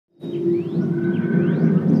Find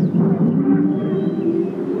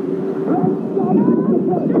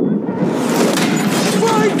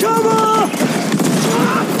cover!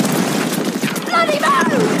 Bloody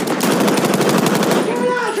move! Get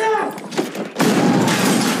out here!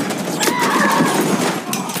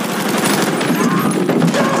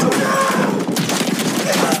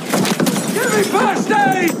 Give me first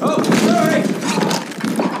aid! Oh, sorry!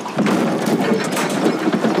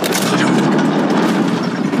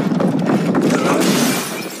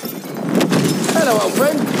 Hello, old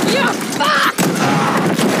friend. You fuck!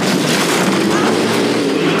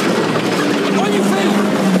 On your feet!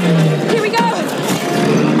 Here we go!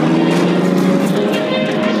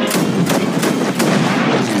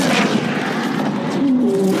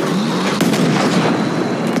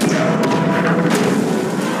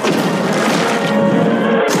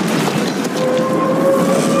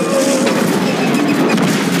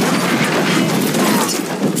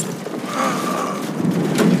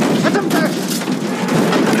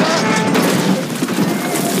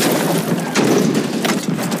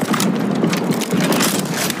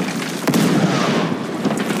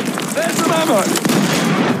 There's some ammo!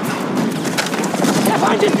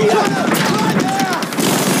 Find it here! Right there!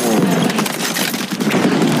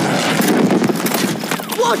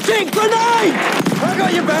 Watch it! Grenade! I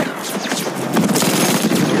got your back!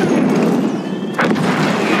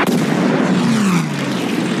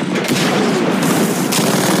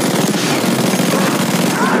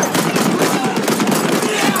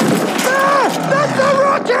 Ah! That's the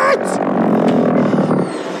rocket!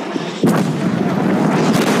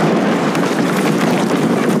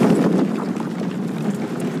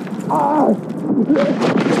 Fuck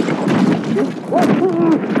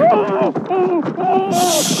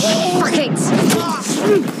it!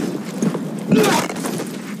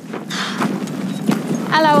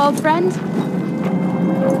 Hello, old friend.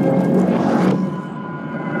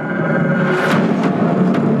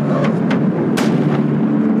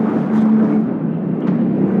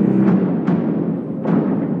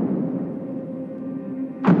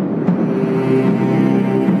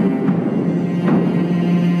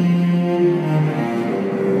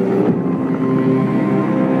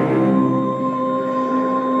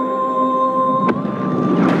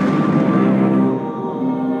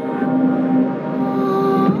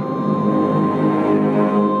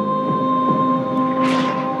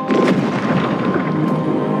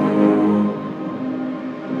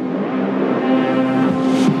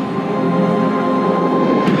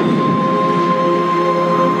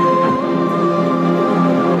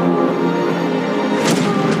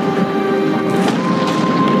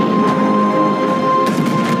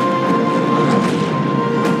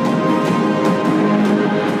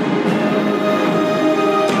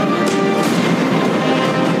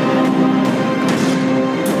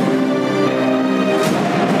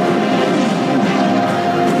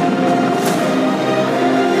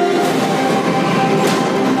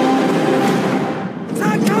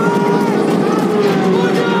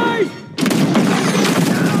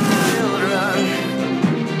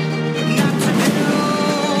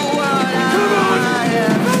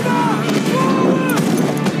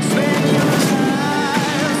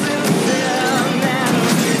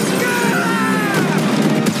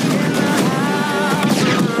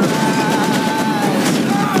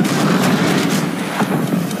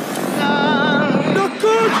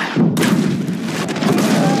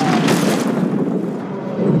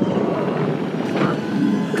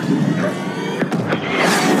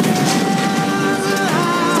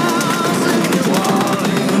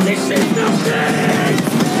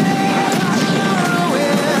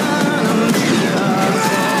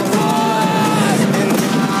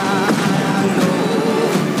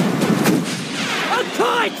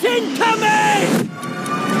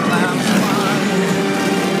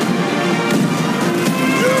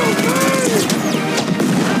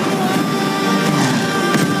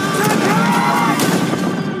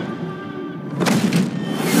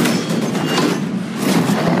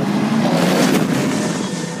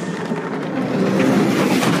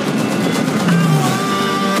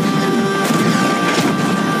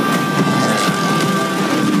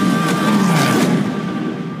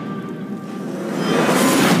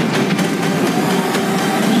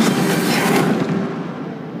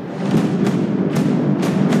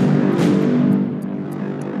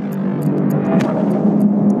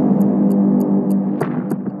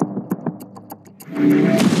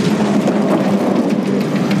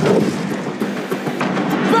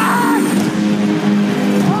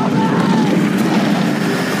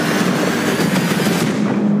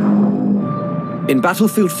 In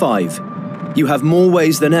Battlefield 5, you have more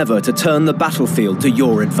ways than ever to turn the battlefield to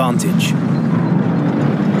your advantage.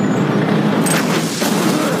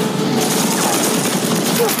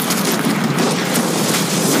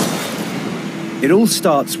 It all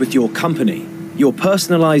starts with your company, your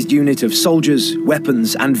personalized unit of soldiers,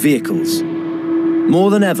 weapons, and vehicles. More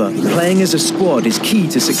than ever, playing as a squad is key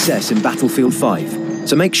to success in Battlefield 5,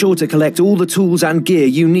 so make sure to collect all the tools and gear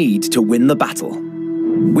you need to win the battle.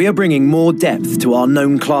 We are bringing more depth to our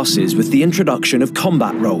known classes with the introduction of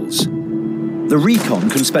combat roles. The recon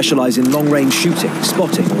can specialize in long-range shooting,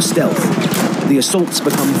 spotting, or stealth. The assaults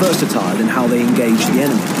become versatile in how they engage the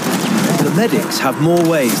enemy. The medics have more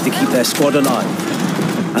ways to keep their squad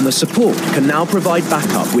alive, and the support can now provide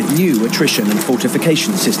backup with new attrition and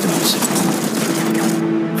fortification systems.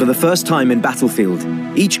 For the first time in Battlefield,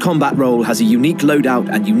 each combat role has a unique loadout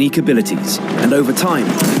and unique abilities, and over time,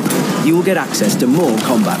 you will get access to more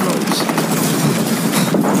combat roles.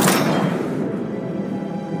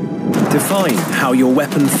 Define how your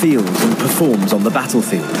weapon feels and performs on the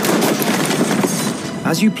battlefield.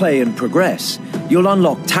 As you play and progress, you'll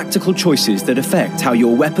unlock tactical choices that affect how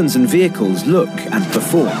your weapons and vehicles look and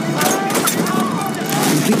perform.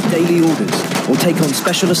 Complete daily orders or take on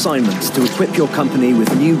special assignments to equip your company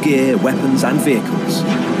with new gear, weapons, and vehicles.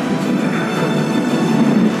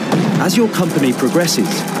 As your company progresses,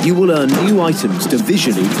 you will earn new items to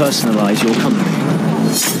visually personalize your company.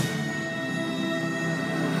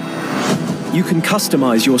 You can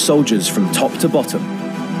customize your soldiers from top to bottom.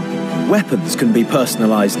 Weapons can be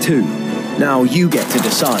personalized too. Now you get to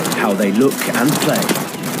decide how they look and play.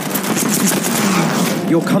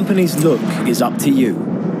 Your company's look is up to you.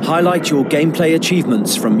 Highlight your gameplay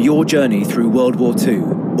achievements from your journey through World War II,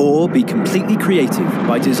 or be completely creative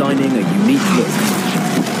by designing a unique look.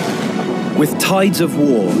 With Tides of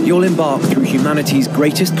War, you'll embark through humanity's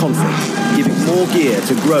greatest conflict, giving more gear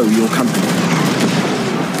to grow your company.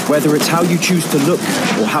 Whether it's how you choose to look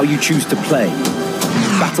or how you choose to play,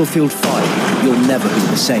 Battlefield 5, you'll never be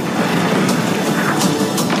the same.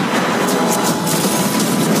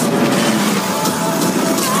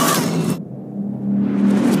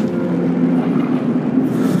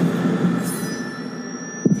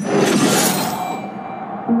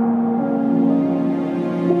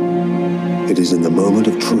 It is in the moment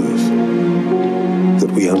of truth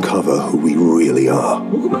that we uncover who we really are.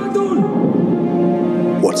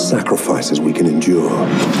 What sacrifices we can endure.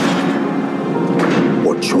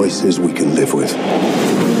 What choices we can live with.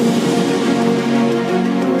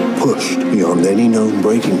 Pushed beyond any known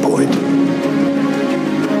breaking point,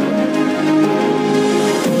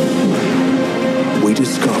 we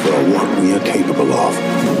discover what we are capable of.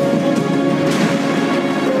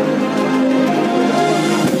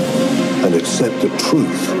 And accept the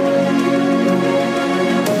truth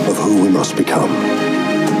of who we must become.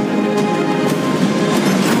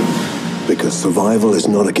 Because survival is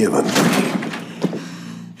not a given.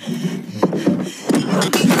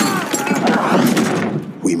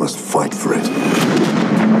 We must fight for it.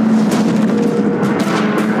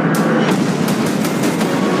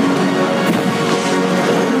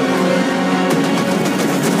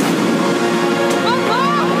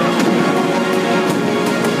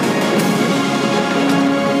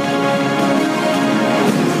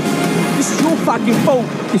 Fucking fault.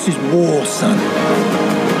 This is war, son.